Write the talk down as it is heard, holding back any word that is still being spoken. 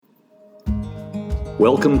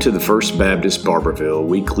Welcome to the First Baptist Barberville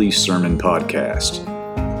weekly sermon podcast.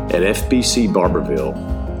 At FBC Barberville,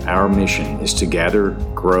 our mission is to gather,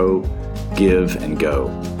 grow, give, and go.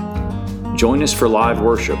 Join us for live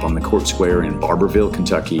worship on the Court Square in Barberville,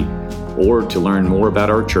 Kentucky, or to learn more about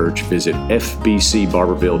our church, visit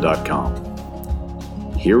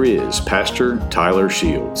fbcbarberville.com. Here is Pastor Tyler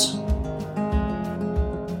Shields.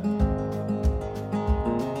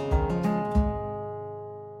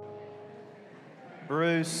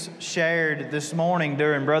 Bruce shared this morning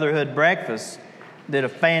during Brotherhood Breakfast, did a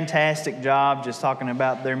fantastic job just talking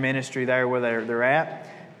about their ministry there where they're at.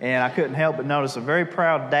 And I couldn't help but notice a very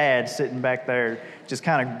proud dad sitting back there just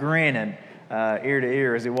kind of grinning ear to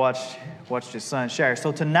ear as he watched his son share.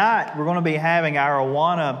 So tonight we're going to be having our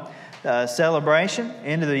Awana celebration,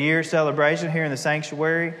 end of the year celebration here in the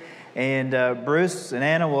sanctuary. And Bruce and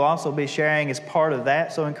Anna will also be sharing as part of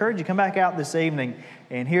that. So I encourage you to come back out this evening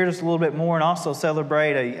and hear just a little bit more and also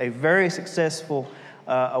celebrate a very successful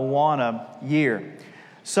Awana year.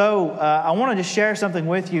 So I want to just share something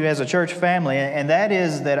with you as a church family, and that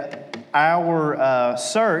is that our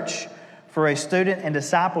search for a student and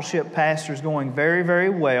discipleship pastor is going very, very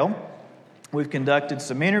well. We've conducted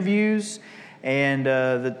some interviews, and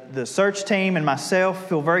the search team and myself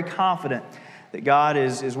feel very confident that God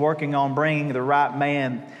is working on bringing the right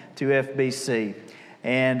man to FBC.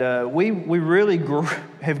 And we really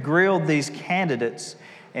have grilled these candidates,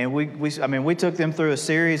 and we took them through a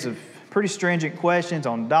series of pretty stringent questions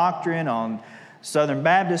on doctrine, on Southern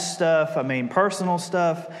Baptist stuff, personal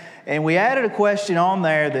stuff. And we added a question on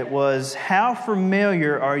there that was, how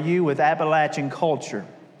familiar are you with Appalachian culture?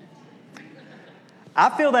 I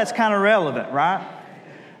feel that's kind of relevant, right?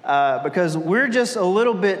 Because we're just a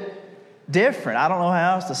little bit different. I don't know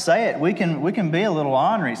how else to say it. We can be a little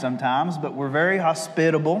ornery sometimes, but we're very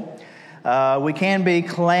hospitable. We can be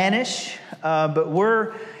clannish, but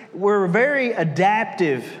we're very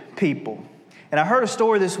adaptive people. And I heard a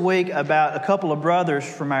story this week about a couple of brothers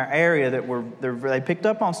from our area that they picked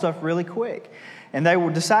up on stuff really quick. And they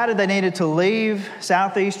decided they needed to leave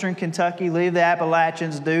southeastern Kentucky, leave the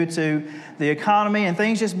Appalachians due to the economy and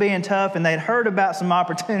things just being tough. And they'd heard about some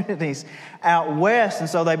opportunities out west. And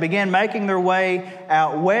so they began making their way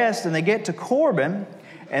out west. And they get to Corbin.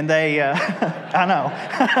 And they, I know,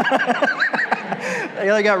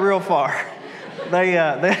 they got real far. They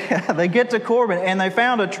get to Corbin and they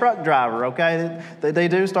found a truck driver, okay? They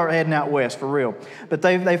do start heading out west for real. But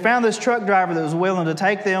they found this truck driver that was willing to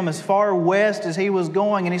take them as far west as he was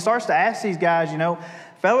going. And he starts to ask these guys,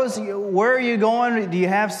 fellas, where are you going? Do you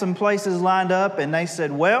have some places lined up? And they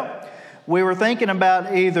said, well, we were thinking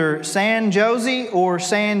about either San Jose or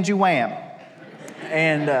San Juan.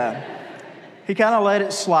 And he kind of let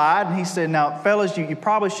it slide. And he said, now, fellas, you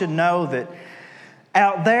probably should know that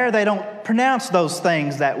out there, they don't pronounce those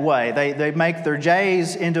things that way. They make their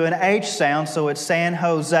J's into an H sound, so it's San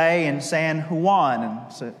Jose and San Juan.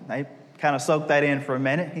 And so they kind of soaked that in for a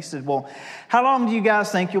minute. He said, well, how long do you guys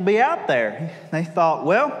think you'll be out there? They thought,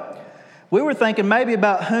 well, we were thinking maybe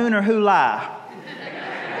about Hoon or Hulai.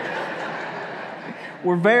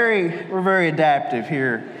 We're very adaptive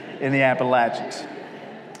here in the Appalachians.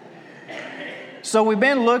 So we've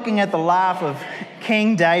been looking at the life of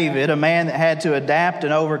King David, a man that had to adapt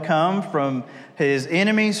and overcome from his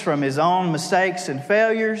enemies, from his own mistakes and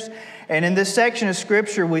failures. And in this section of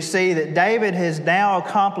Scripture, we see that David has now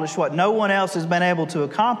accomplished what no one else has been able to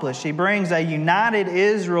accomplish. He brings a united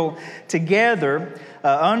Israel together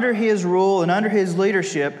under his rule and under his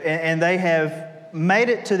leadership, and they have made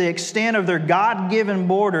it to the extent of their God-given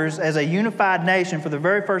borders as a unified nation for the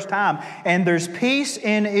very first time. And there's peace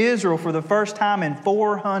in Israel for the first time in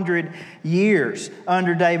 400 years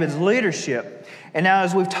under David's leadership. And now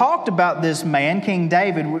as we've talked about this man, King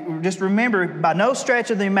David, just remember, by no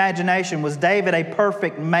stretch of the imagination was David a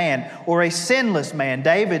perfect man or a sinless man.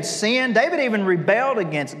 David sinned. David even rebelled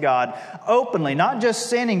against God openly, not just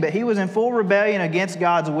sinning, but he was in full rebellion against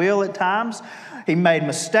God's will at times. He made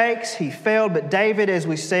mistakes, he failed, but David, as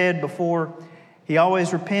we said before, he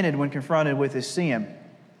always repented when confronted with his sin.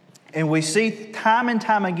 And we see time and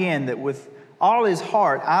time again that with all his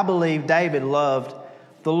heart, I believe David loved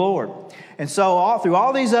the Lord. And so through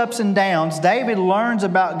all these ups and downs, David learns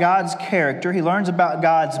about God's character. He learns about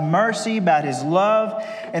God's mercy, about His love.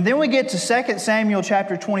 And then we get to 2 Samuel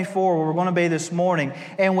chapter 24, where we're going to be this morning.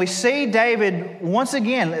 And we see David, once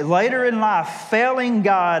again, later in life, failing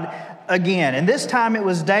God again. And this time it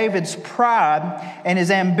was David's pride and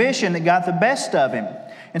his ambition that got the best of him.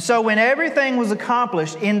 And so when everything was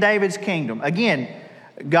accomplished in David's kingdom, again,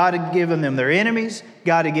 God had given them their enemies.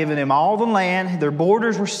 God had given them all the land. Their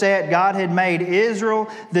borders were set. God had made Israel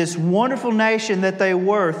this wonderful nation that they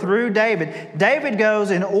were through David. David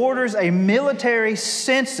goes and orders a military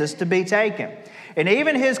census to be taken. And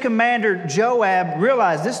even his commander, Joab,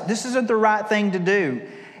 realized this isn't the right thing to do.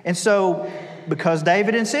 And so, because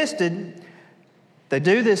David insisted, they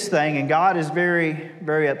do this thing, and God is very,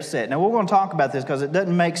 very upset. Now, we're going to talk about this because it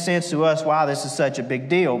doesn't make sense to us why this is such a big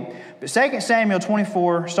deal. But 2 Samuel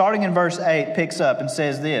 24, starting in verse 8, picks up and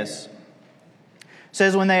says this. It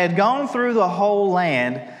says, when they had gone through the whole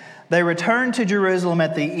land, they returned to Jerusalem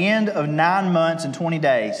at the end of 9 months and 20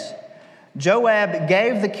 days. Joab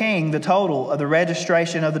gave the king the total of the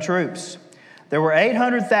registration of the troops. There were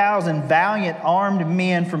 800,000 valiant armed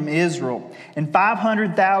men from Israel and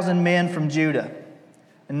 500,000 men from Judah.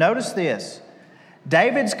 And notice this,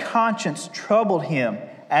 David's conscience troubled him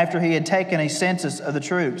after he had taken a census of the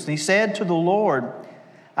troops. And he said to the Lord,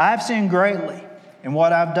 I have sinned greatly in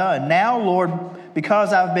what I've done. Now, Lord,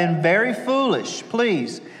 because I've been very foolish,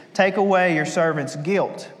 please take away your servant's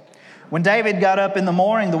guilt. When David got up in the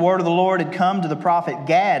morning, the word of the Lord had come to the prophet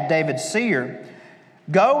Gad, David's seer.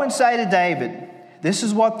 Go and say to David, this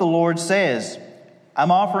is what the Lord says.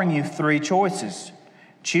 I'm offering you 3 choices.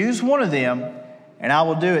 Choose one of them, and I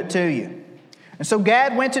will do it to you. And so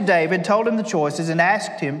Gad went to David, told him the choices, and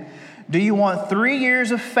asked him, do you want 3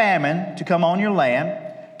 years of famine to come on your land,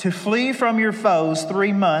 to flee from your foes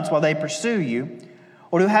 3 months while they pursue you,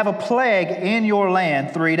 or to have a plague in your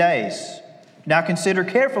land 3 days? Now consider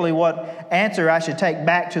carefully what answer I should take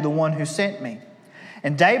back to the one who sent me.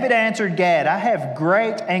 And David answered Gad, I have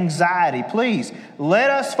great anxiety. Please,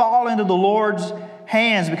 let us fall into the Lord's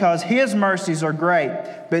hands because his mercies are great.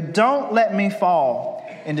 But don't let me fall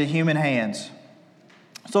into human hands.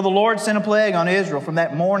 So the Lord sent a plague on Israel from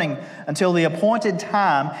that morning until the appointed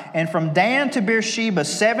time. And from Dan to Beersheba,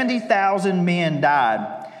 70,000 men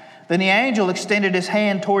died. Then the angel extended his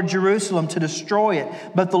hand toward Jerusalem to destroy it.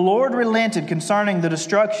 But the Lord relented concerning the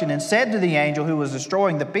destruction and said to the angel who was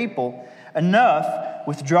destroying the people, enough,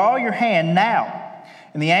 withdraw your hand now.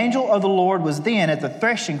 And the angel of the Lord was then at the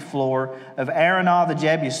threshing floor of Araunah the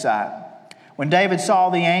Jebusite. When David saw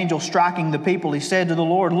the angel striking the people, he said to the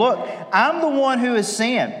Lord, look, I'm the one who has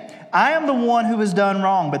sinned. I am the one who has done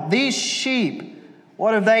wrong. But these sheep,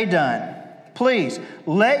 what have they done? Please,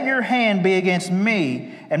 let your hand be against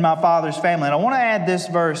me and my father's family. And I want to add this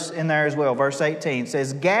verse in there as well. Verse 18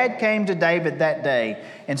 says, Gad came to David that day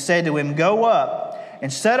and said to him, go up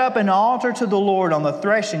and set up an altar to the Lord on the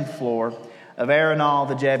threshing floor of Araunah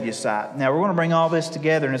the Jebusite. Now, we're going to bring all this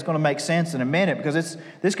together, and it's going to make sense in a minute because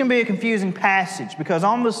this can be a confusing passage because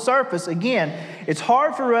on the surface, again, it's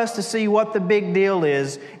hard for us to see what the big deal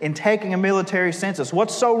is in taking a military census.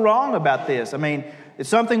 What's so wrong about this? I mean, it's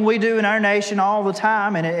something we do in our nation all the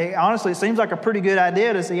time, and honestly, it seems like a pretty good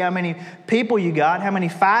idea to see how many people you got, how many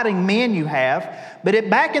fighting men you have. But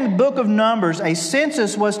back in the book of Numbers, a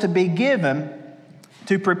census was to be given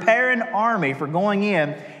to prepare an army for going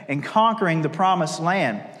in and conquering the promised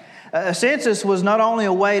land. A census was not only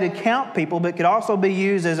a way to count people, but could also be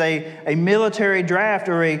used as a military draft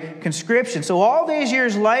or a conscription. So all these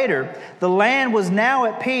years later, the land was now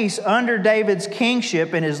at peace under David's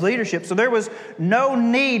kingship and his leadership. So there was no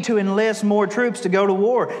need to enlist more troops to go to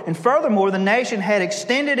war. And furthermore, the nation had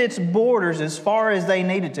extended its borders as far as they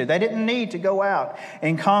needed to. They didn't need to go out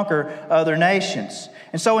and conquer other nations.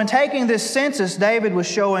 And so in taking this census, David was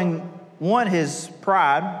showing, one, his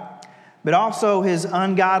pride, but also his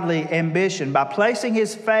ungodly ambition by placing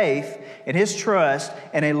his faith and his trust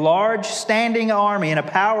in a large standing army in a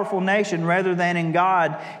powerful nation rather than in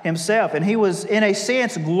God himself. And he was, in a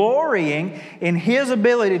sense, glorying in his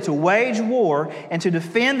ability to wage war and to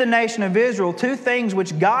defend the nation of Israel, 2 things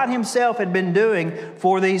which God himself had been doing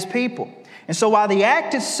for these people. And so while the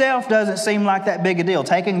act itself doesn't seem like that big a deal,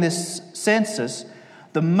 taking this census,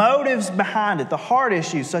 the motives behind it, the heart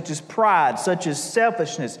issues such as pride, such as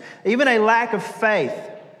selfishness, even a lack of faith,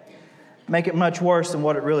 make it much worse than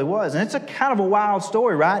what it really was. And it's a kind of a wild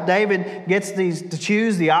story, right? David gets to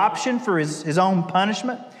choose the option for his own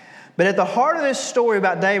punishment. But at the heart of this story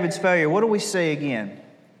about David's failure, what do we see again?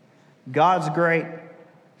 God's great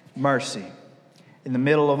mercy in the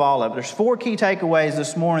middle of all of it. There's 4 key takeaways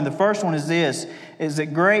this morning. The first one is this, is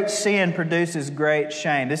that great sin produces great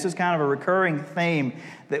shame. This is kind of a recurring theme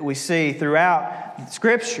that we see throughout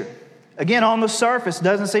Scripture. Again, on the surface, it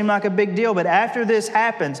doesn't seem like a big deal, but after this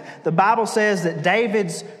happens, the Bible says that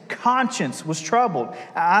David's conscience was troubled.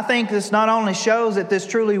 I think this not only shows that this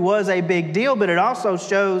truly was a big deal, but it also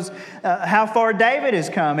shows how far David has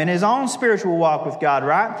come in his own spiritual walk with God,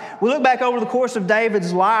 right? We look back over the course of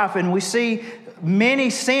David's life and we see many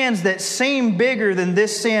sins that seem bigger than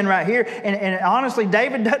this sin right here. And honestly,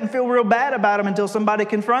 David doesn't feel real bad about them until somebody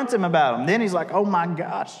confronts him about them. Then he's like, oh my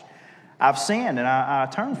gosh, I've sinned, and I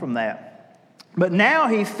turn from that. But now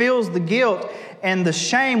he feels the guilt and the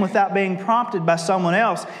shame without being prompted by someone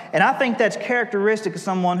else. And I think that's characteristic of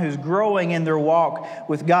someone who's growing in their walk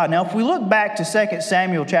with God. Now, if we look back to 2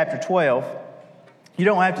 Samuel chapter 12, you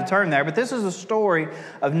don't have to turn there, but this is a story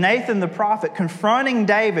of Nathan the prophet confronting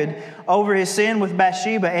David over his sin with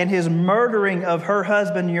Bathsheba and his murdering of her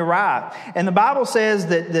husband Uriah. And the Bible says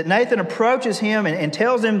that Nathan approaches him and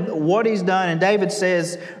tells him what he's done, and David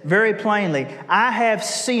says very plainly, I have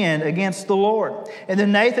sinned against the Lord. And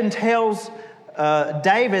then Nathan tells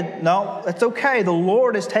David, no, it's okay, the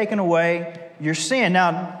Lord has taken away your sin.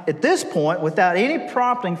 Now, at this point, without any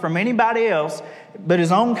prompting from anybody else, but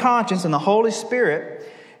his own conscience and the Holy Spirit,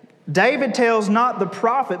 David tells not the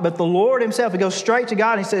prophet, but the Lord himself. He goes straight to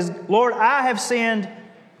God and he says, Lord, I have sinned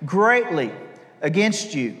greatly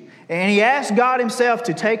against you. And he asks God himself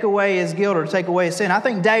to take away his guilt or to take away his sin. I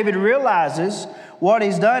think David realizes what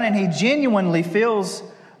he's done, and he genuinely feels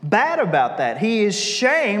bad about that. He is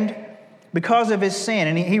shamed because of his sin.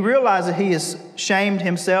 And he realizes he has shamed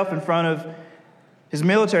himself in front of his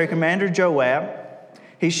military commander, Joab.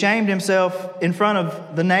 He shamed himself in front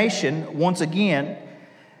of the nation once again.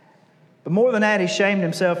 But more than that, he shamed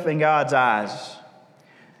himself in God's eyes.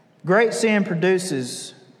 Great sin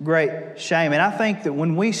produces great shame. And I think that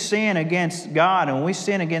when we sin against God and when we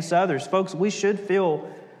sin against others, folks, we should feel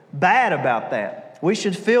bad about that. We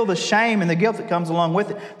should feel the shame and the guilt that comes along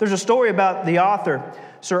with it. There's a story about the author,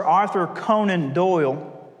 Sir Arthur Conan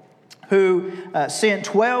Doyle, who sent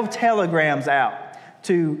 12 telegrams out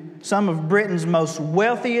to some of Britain's most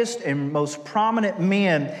wealthiest and most prominent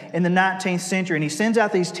men in the 19th century. And he sends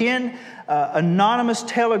out these 10 anonymous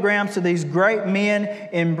telegrams to these great men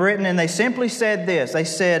in Britain, and they simply said this. They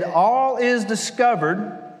said, all is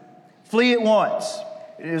discovered, flee at once.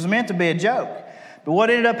 It was meant to be a joke. But what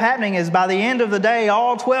ended up happening is by the end of the day,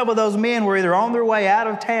 all 12 of those men were either on their way out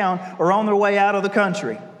of town or on their way out of the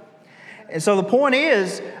country. And so the point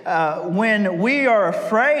is, when we are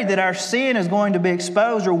afraid that our sin is going to be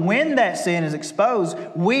exposed, or when that sin is exposed,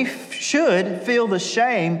 we should feel the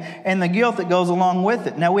shame and the guilt that goes along with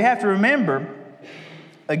it. Now, we have to remember,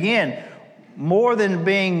 again, more than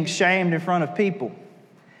being shamed in front of people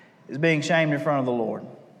is being shamed in front of the Lord.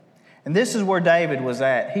 And this is where David was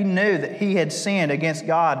at. He knew that he had sinned against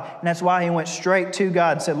God, and that's why he went straight to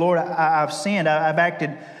God and said, Lord, I've sinned. I've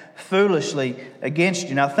acted foolishly against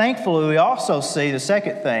you. Now, thankfully, we also see the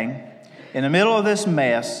second thing in the middle of this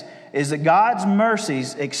mess is that God's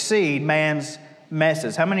mercies exceed man's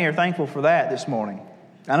messes. How many are thankful for that this morning?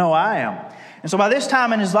 I know I am. And so by this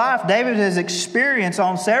time in his life, David has experienced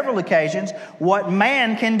on several occasions what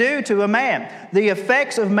man can do to a man. The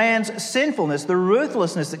effects of man's sinfulness, the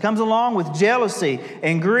ruthlessness that comes along with jealousy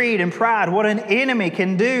and greed and pride, what an enemy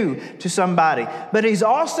can do to somebody. But he's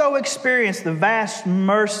also experienced the vast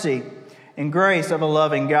mercy and grace of a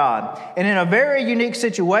loving God. And in a very unique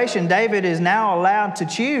situation, David is now allowed to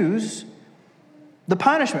choose the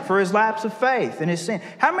punishment for his lapse of faith and his sin.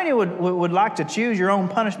 How many would like to choose your own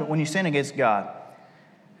punishment when you sin against God?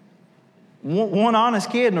 One honest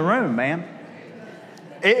kid in the room, man.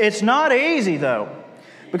 It's not easy, though.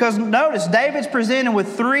 Because notice, David's presented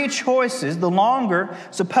with three choices, the longer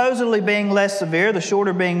supposedly being less severe, the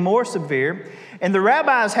shorter being more severe. And the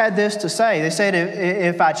rabbis had this to say. They said,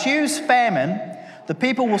 if I choose famine, the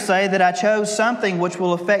people will say that I chose something which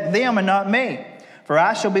will affect them and not me. For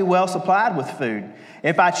I shall be well supplied with food.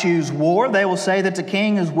 If I choose war, they will say that the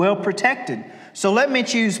king is well protected. So let me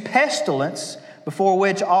choose pestilence, before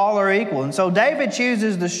which all are equal. And so David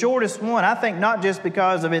chooses the shortest one, I think not just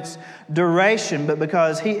because of its duration, but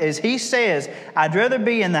because as he says, I'd rather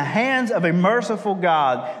be in the hands of a merciful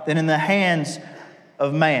God than in the hands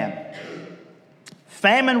of man.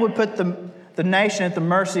 Famine would put the nation at the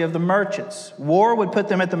mercy of the merchants. War would put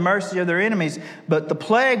them at the mercy of their enemies, but the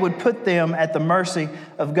plague would put them at the mercy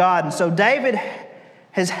of God. And so David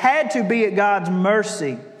has had to be at God's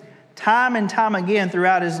mercy time and time again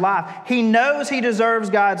throughout his life. He knows he deserves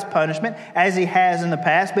God's punishment, as he has in the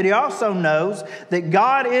past, but he also knows that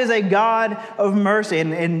God is a God of mercy.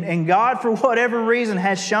 And God, for whatever reason,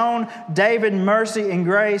 has shown David mercy and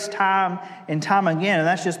grace time and time again. And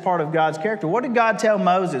that's just part of God's character. What did God tell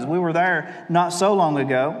Moses? We were there not so long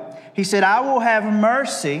ago. He said, I will have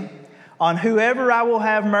mercy on whoever I will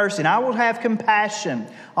have mercy, and I will have compassion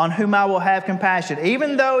on whom I will have compassion.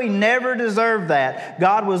 Even though he never deserved that,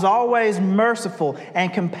 God was always merciful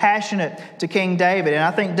and compassionate to King David. And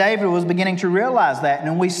I think David was beginning to realize that.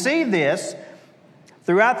 And we see this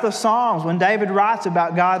Throughout the Psalms, when David writes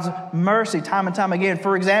about God's mercy time and time again,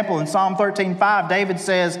 for example, in Psalm 13:5, David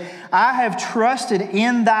says, I have trusted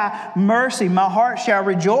in thy mercy. My heart shall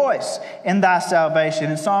rejoice in thy salvation.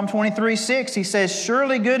 In Psalm 23:6, he says,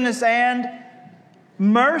 surely goodness and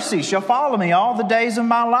mercy shall follow me all the days of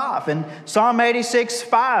my life. In Psalm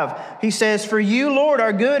 86:5, he says, for you, Lord,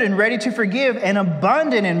 are good and ready to forgive and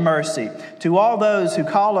abundant in mercy to all those who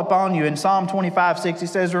call upon you. In Psalm 25:6, he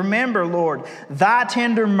says, remember, Lord, thy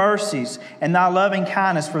tender mercies and thy loving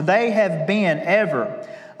kindness, for they have been ever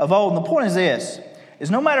of old. And the point is this, is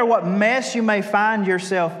no matter what mess you may find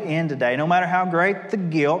yourself in today, no matter how great the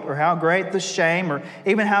guilt or how great the shame or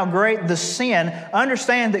even how great the sin,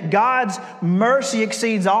 understand that God's mercy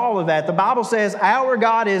exceeds all of that. The Bible says our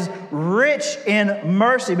God is rich in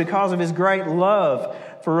mercy because of His great love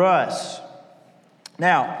for us.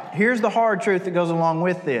 Now, here's the hard truth that goes along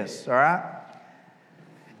with this, all right?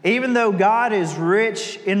 Even though God is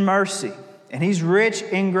rich in mercy, and He's rich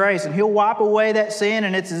in grace, and He'll wipe away that sin,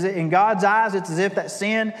 and it's as if, in God's eyes, it's as if that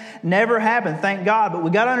sin never happened, thank God. But we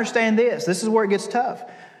got to understand this. This is where it gets tough.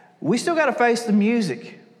 We still got to face the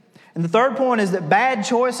music. And the third point is that bad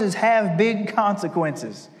choices have big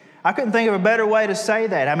consequences. I couldn't think of a better way to say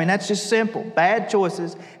that. I mean, that's just simple. Bad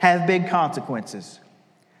choices have big consequences.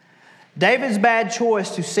 David's bad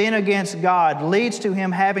choice to sin against God leads to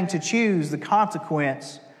him having to choose the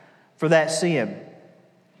consequence for that sin.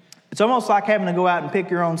 It's almost like having to go out and pick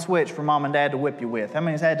your own switch for mom and dad to whip you with. How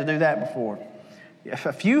many has had to do that before?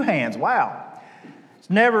 A few hands, wow. It's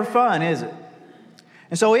never fun, is it?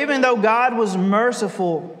 And so even though God was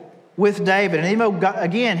merciful with David, and even though, God,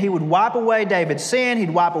 again, He would wipe away David's sin, He'd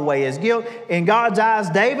wipe away his guilt, in God's eyes,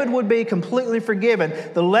 David would be completely forgiven.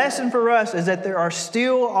 The lesson for us is that there are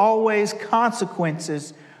still always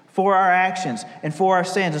consequences for our actions and for our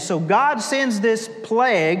sins. And so God sends this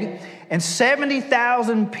plague, and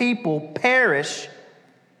 70,000 people perish.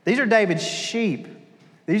 These are David's sheep.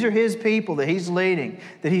 These are His people that He's leading,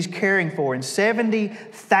 that He's caring for. And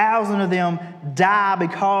 70,000 of them die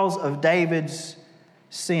because of David's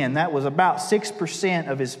sin. That was about 6%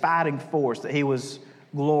 of his fighting force that he was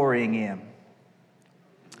glorying in.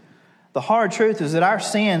 The hard truth is that our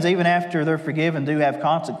sins, even after they're forgiven, do have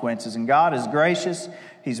consequences. And God is gracious.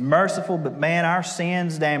 He's merciful. But man, our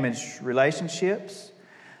sins damage relationships.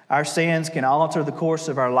 Our sins can alter the course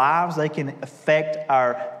of our lives. They can affect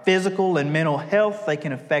our physical and mental health. They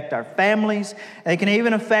can affect our families. They can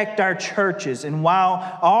even affect our churches. And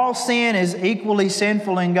while all sin is equally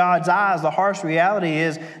sinful in God's eyes, the harsh reality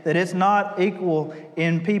is that it's not equal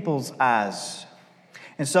in people's eyes.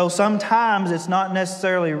 And so sometimes it's not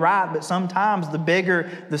necessarily right, but sometimes the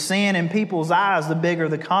bigger the sin in people's eyes, the bigger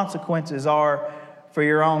the consequences are for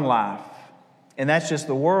your own life. And that's just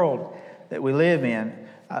the world that we live in.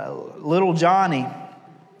 Little Johnny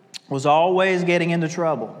was always getting into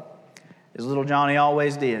trouble, as little Johnny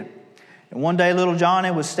always did. And one day little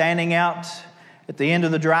Johnny was standing out at the end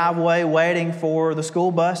of the driveway waiting for the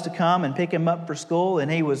school bus to come and pick him up for school, and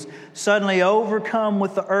he was suddenly overcome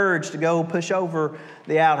with the urge to go push over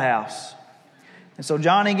the outhouse. And so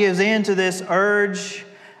Johnny gives in to this urge,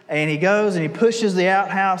 and he goes and he pushes the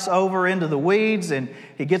outhouse over into the weeds, and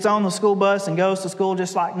he gets on the school bus and goes to school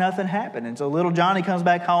just like nothing happened. And so little Johnny comes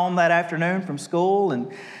back home that afternoon from school,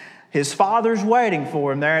 and his father's waiting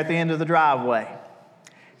for him there at the end of the driveway.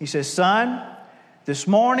 He says, son, this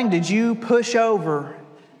morning did you push over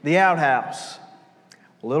the outhouse?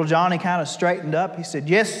 Well, little Johnny kind of straightened up. He said,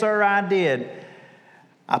 yes, sir, I did.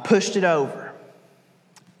 I pushed it over.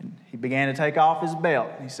 And he began to take off his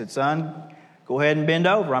belt. He said, son, go ahead and bend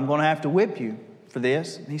over. I'm going to have to whip you for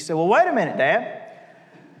this. And he said, well, wait a minute, Dad.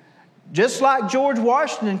 Just like George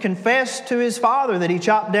Washington confessed to his father that he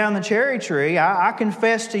chopped down the cherry tree, I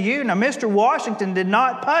confess to you. Now, Mr. Washington did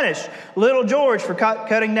not punish little George for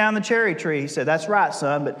cutting down the cherry tree. He said, that's right,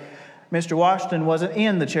 son, but Mr. Washington wasn't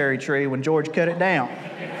in the cherry tree when George cut it down.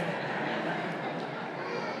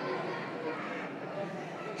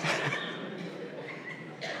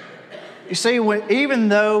 You see, even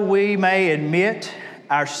though we may admit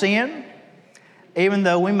our sin, even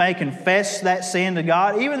though we may confess that sin to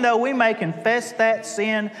God, even though we may confess that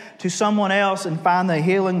sin to someone else and find the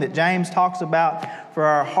healing that James talks about for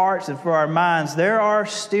our hearts and for our minds, there are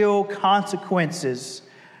still consequences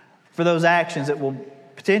for those actions that will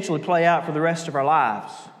potentially play out for the rest of our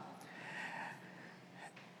lives.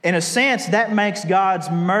 In a sense, that makes God's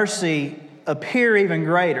mercy appear even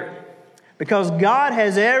greater, Because God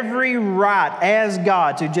has every right as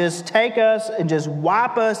God to just take us and just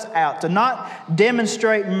wipe us out, to not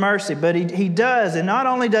demonstrate mercy, but He does. And not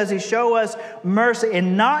only does He show us mercy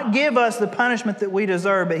and not give us the punishment that we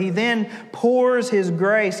deserve, but He then pours His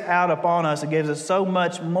grace out upon us and gives us so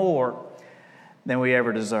much more than we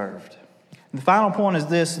ever deserved. And the final point is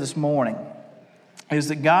this morning, is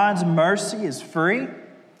that God's mercy is free,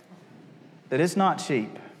 that it's not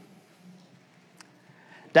cheap.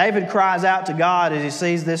 David cries out to God as he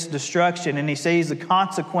sees this destruction and he sees the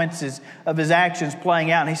consequences of his actions playing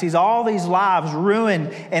out. And he sees all these lives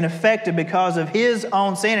ruined and affected because of his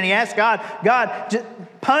own sin. And he asks God, God,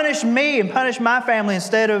 punish me and punish my family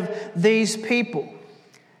instead of these people.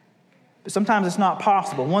 But sometimes it's not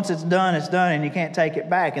possible. Once it's done and you can't take it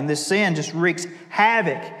back. And this sin just wreaks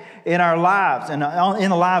havoc in our lives and in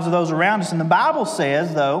the lives of those around us. And the Bible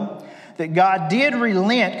says, though, that God did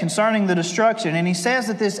relent concerning the destruction. And He says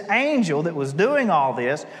that this angel that was doing all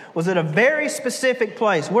this was at a very specific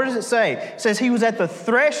place. Where does it say? It says he was at the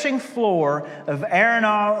threshing floor of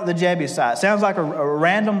Araunah the Jebusite. Sounds like a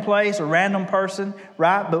random place, a random person,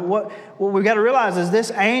 right? But what we've got to realize is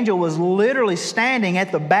this angel was literally standing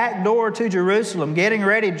at the back door to Jerusalem, getting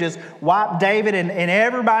ready to just wipe David and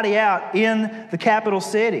everybody out in the capital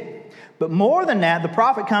city. But more than that, the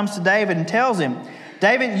prophet comes to David and tells him,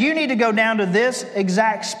 David, you need to go down to this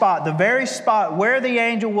exact spot, the very spot where the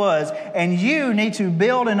angel was, and you need to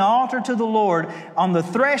build an altar to the Lord on the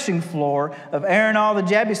threshing floor of Araunah the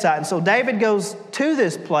Jebusite. And so David goes to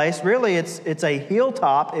this place. Really, it's a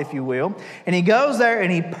hilltop, if you will. And he goes there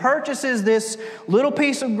and he purchases this little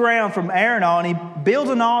piece of ground from Araunah, and he builds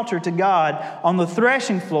an altar to God on the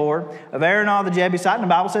threshing floor of Araunah the Jebusite. And the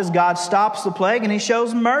Bible says God stops the plague and He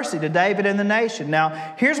shows mercy to David and the nation.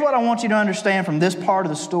 Now, here's what I want you to understand from this part of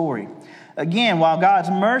the story. Again, while God's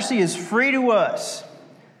mercy is free to us,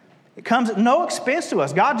 it comes at no expense to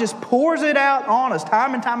us. God just pours it out on us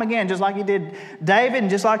time and time again, just like He did David and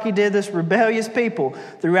just like He did this rebellious people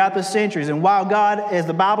throughout the centuries. And while God, as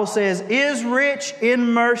the Bible says, is rich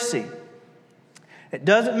in mercy, it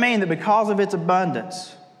doesn't mean that because of its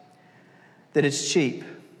abundance that it's cheap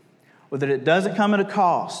or that it doesn't come at a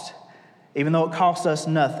cost, even though it costs us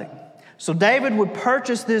nothing. So David would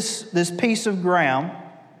purchase this piece of ground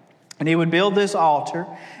and he would build this altar.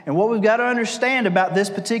 And what we've got to understand about this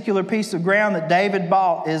particular piece of ground that David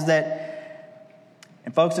bought is that,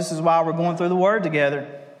 and folks, this is why we're going through the Word together.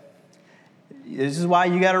 This is why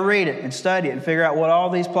you got to read it and study it and figure out what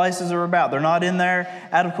all these places are about. They're not in there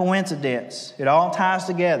out of coincidence. It all ties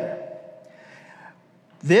together.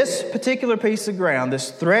 This particular piece of ground,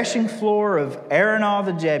 this threshing floor of Araunah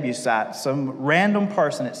the Jebusite, some random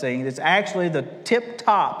person it seems, it's actually the tip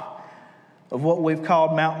top of what we've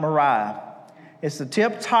called Mount Moriah. It's the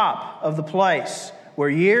tip top of the place where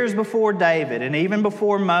years before David and even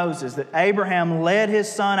before Moses, that Abraham led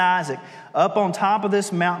his son Isaac up on top of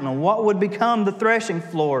this mountain on what would become the threshing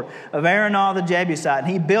floor of Araunah the Jebusite. And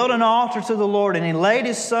he built an altar to the Lord, and he laid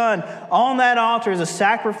his son on that altar as a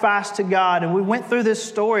sacrifice to God. And we went through this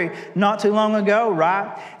story not too long ago,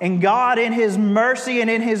 right? And God, in His mercy and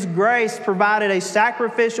in His grace, provided a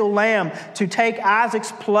sacrificial lamb to take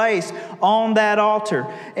Isaac's place on that altar.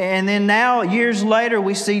 And then now, years later,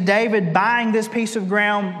 we see David buying this piece of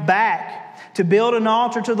ground back to build an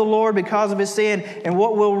altar to the Lord because of his sin. And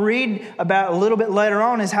what we'll read about a little bit later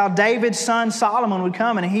on is how David's son Solomon would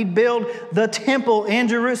come and he'd build the temple in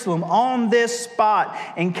Jerusalem on this spot.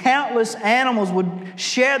 And countless animals would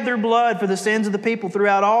shed their blood for the sins of the people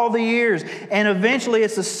throughout all the years. And eventually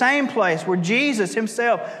it's the same place where Jesus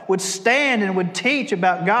Himself would stand and would teach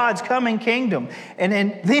about God's coming kingdom. And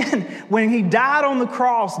then when He died on the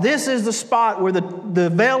cross, this is the spot where the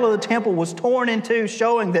veil of the temple was torn in two,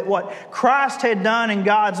 showing that what Christ had done in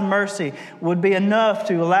God's mercy would be enough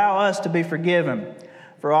to allow us to be forgiven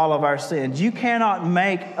for all of our sins. You cannot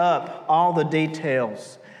make up all the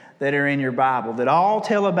details that are in your Bible that all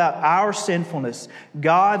tell about our sinfulness,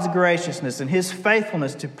 God's graciousness, and His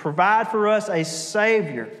faithfulness to provide for us a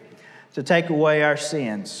Savior to take away our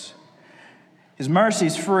sins. His mercy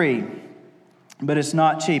is free, but it's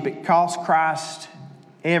not cheap. It cost Christ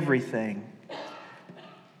everything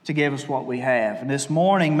to give us what we have. And this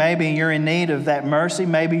morning, maybe you're in need of that mercy.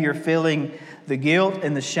 Maybe you're feeling the guilt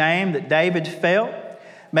and the shame that David felt.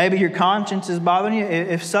 Maybe your conscience is bothering you.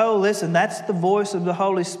 If so, listen, that's the voice of the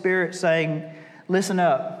Holy Spirit saying, listen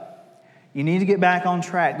up. You need to get back on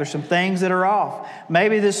track. There's some things that are off.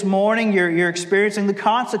 Maybe this morning you're experiencing the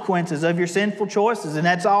consequences of your sinful choices, and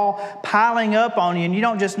that's all piling up on you. And you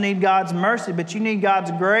don't just need God's mercy, but you need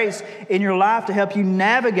God's grace in your life to help you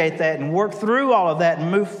navigate that and work through all of that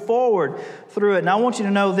and move forward through it. And I want you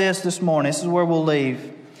to know this morning. This is where we'll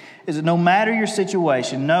leave. Is that no matter your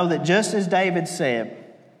situation, know that just as David said,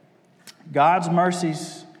 God's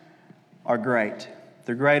mercies are great.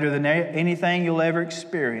 They're greater than anything you'll ever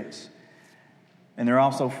experience. And they're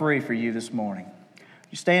also free for you this morning.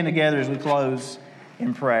 You stand together as we close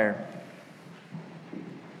in prayer.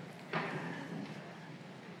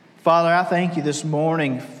 Father, I thank you this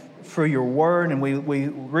morning for your word. And we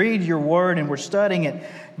read your word and we're studying it.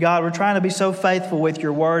 God, we're trying to be so faithful with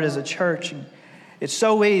your word as a church. And it's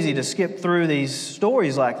so easy to skip through these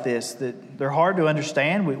stories like this that they're hard to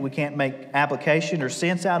understand. We can't make application or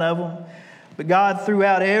sense out of them. But God,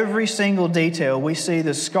 throughout every single detail, we see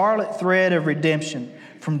the scarlet thread of redemption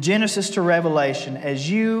from Genesis to Revelation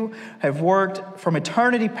as you have worked from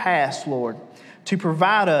eternity past, Lord, to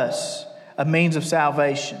provide us a means of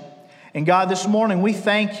salvation. And God, this morning we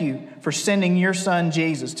thank you for sending your Son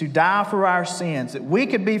Jesus to die for our sins, that we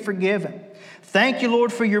could be forgiven. Thank you,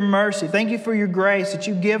 Lord, for your mercy. Thank you for your grace that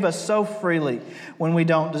you give us so freely when we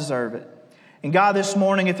don't deserve it. And God, this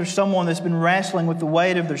morning, if there's someone that's been wrestling with the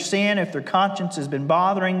weight of their sin, if their conscience has been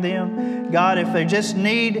bothering them, God, if they just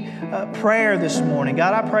need prayer this morning,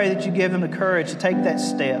 God, I pray that you give them the courage to take that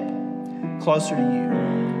step closer to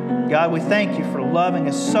you. God, we thank you for loving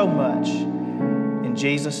us so much. In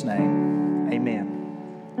Jesus' name,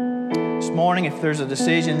 amen. This morning, if there's a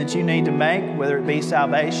decision that you need to make, whether it be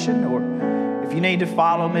salvation or if you need to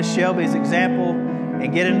follow Miss Shelby's example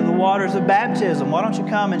and get into the waters of baptism, why don't you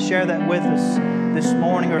come and share that with us this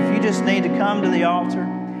morning? Or if you just need to come to the altar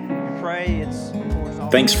and pray,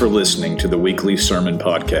 Thanks for listening to the weekly sermon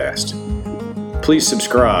podcast. Please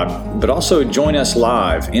subscribe, but also join us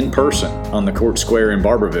live in person on the Court Square in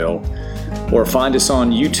Barbourville, or find us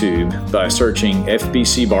on YouTube by searching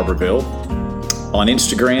FBC Barbourville, on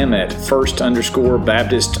Instagram at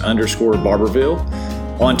first_Baptist_Barbourville,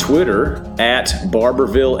 on Twitter at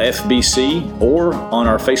BarbourvilleFBC, or on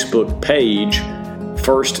our Facebook page,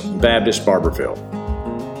 First Baptist Barbourville.